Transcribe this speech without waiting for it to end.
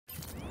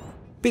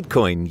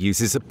Bitcoin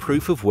uses a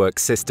proof-of-work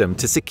system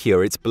to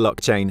secure its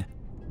blockchain.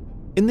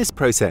 In this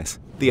process,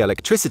 the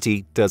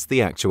electricity does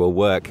the actual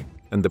work,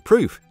 and the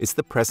proof is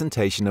the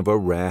presentation of a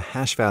rare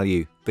hash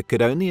value that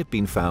could only have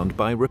been found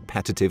by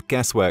repetitive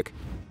guesswork.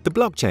 The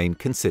blockchain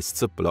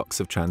consists of blocks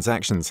of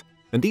transactions,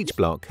 and each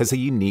block has a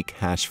unique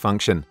hash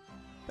function.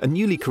 A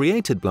newly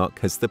created block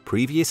has the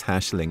previous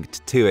hash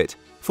linked to it,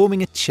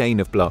 forming a chain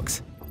of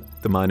blocks.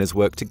 The miners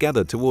work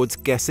together towards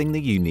guessing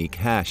the unique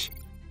hash.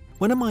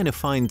 When a miner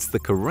finds the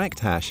correct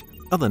hash,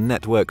 other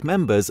network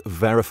members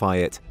verify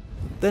it,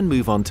 then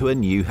move on to a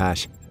new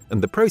hash,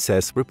 and the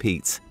process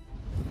repeats.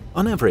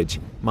 On average,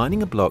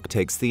 mining a block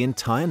takes the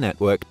entire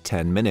network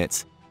 10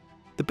 minutes.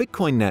 The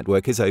Bitcoin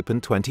network is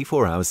open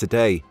 24 hours a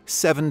day,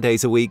 7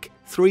 days a week,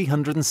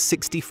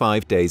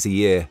 365 days a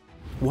year.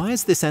 Why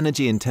is this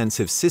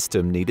energy-intensive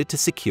system needed to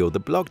secure the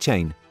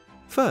blockchain?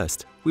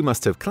 First, we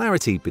must have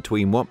clarity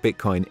between what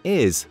Bitcoin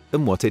is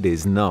and what it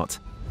is not.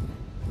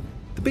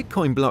 The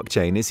Bitcoin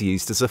blockchain is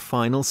used as a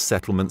final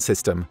settlement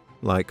system,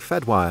 like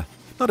Fedwire,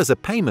 not as a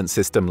payment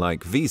system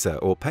like Visa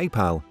or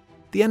PayPal.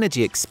 The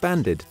energy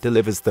expanded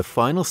delivers the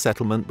final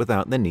settlement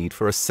without the need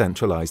for a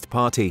centralized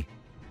party.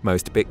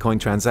 Most Bitcoin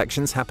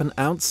transactions happen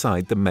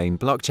outside the main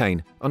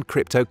blockchain, on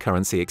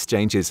cryptocurrency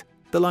exchanges,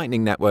 the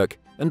Lightning Network,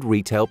 and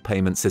retail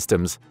payment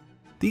systems.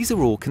 These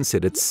are all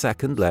considered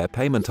second-layer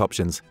payment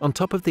options on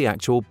top of the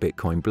actual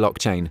Bitcoin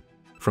blockchain.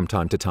 From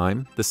time to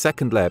time, the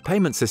second-layer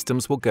payment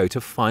systems will go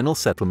to final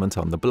settlement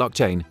on the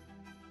blockchain.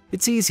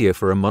 It's easier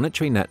for a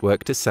monetary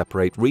network to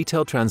separate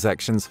retail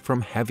transactions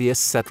from heavier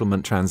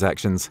settlement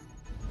transactions.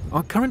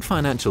 Our current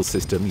financial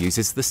system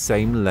uses the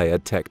same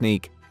layered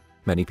technique.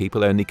 Many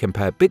people only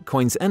compare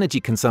Bitcoin's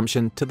energy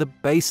consumption to the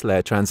base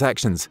layer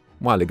transactions,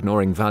 while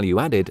ignoring value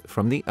added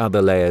from the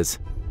other layers.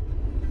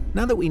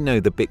 Now that we know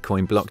the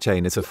Bitcoin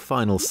blockchain is a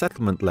final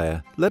settlement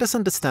layer, let us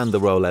understand the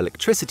role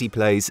electricity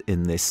plays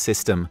in this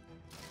system.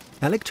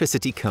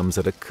 Electricity comes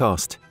at a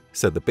cost,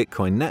 so the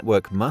Bitcoin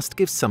network must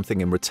give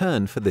something in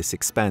return for this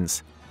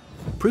expense.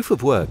 Proof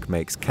of work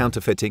makes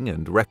counterfeiting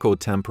and record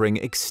tampering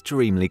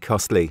extremely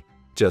costly,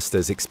 just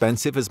as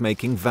expensive as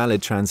making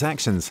valid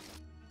transactions.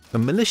 A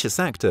malicious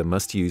actor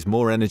must use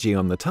more energy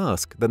on the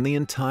task than the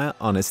entire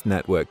honest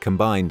network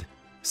combined.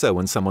 So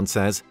when someone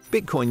says,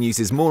 Bitcoin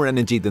uses more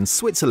energy than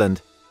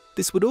Switzerland,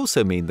 this would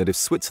also mean that if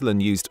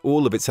Switzerland used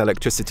all of its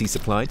electricity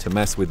supply to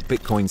mess with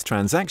Bitcoin's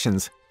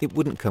transactions, it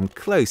wouldn't come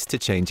close to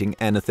changing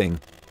anything.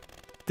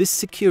 This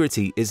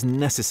security is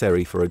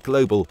necessary for a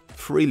global,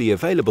 freely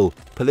available,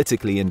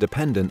 politically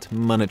independent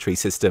monetary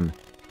system.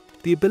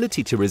 The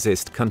ability to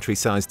resist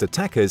country-sized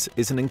attackers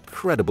is an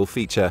incredible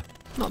feature,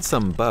 not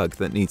some bug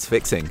that needs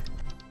fixing.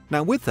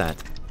 Now with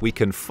that, we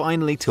can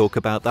finally talk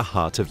about the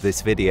heart of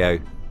this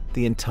video.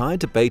 The entire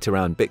debate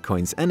around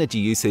Bitcoin's energy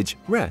usage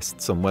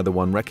rests on whether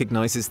one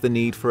recognizes the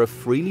need for a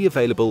freely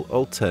available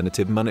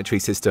alternative monetary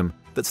system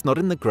that's not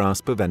in the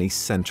grasp of any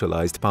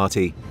centralized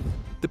party.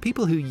 The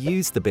people who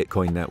use the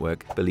Bitcoin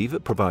network believe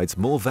it provides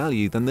more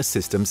value than the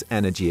system's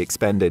energy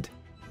expended.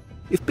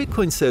 If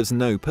Bitcoin serves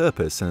no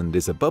purpose and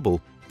is a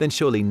bubble, then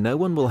surely no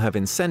one will have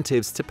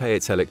incentives to pay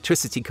its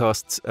electricity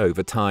costs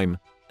over time,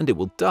 and it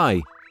will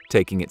die,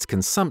 taking its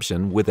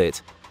consumption with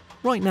it.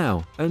 Right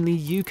now, only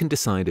you can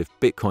decide if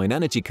Bitcoin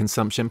energy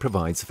consumption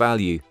provides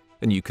value,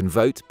 and you can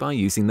vote by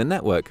using the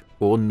network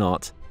or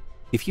not.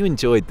 If you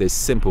enjoyed this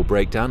simple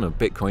breakdown of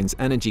Bitcoin's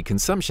energy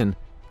consumption,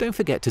 don't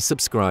forget to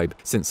subscribe,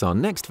 since our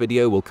next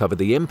video will cover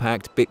the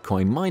impact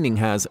Bitcoin mining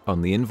has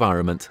on the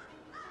environment.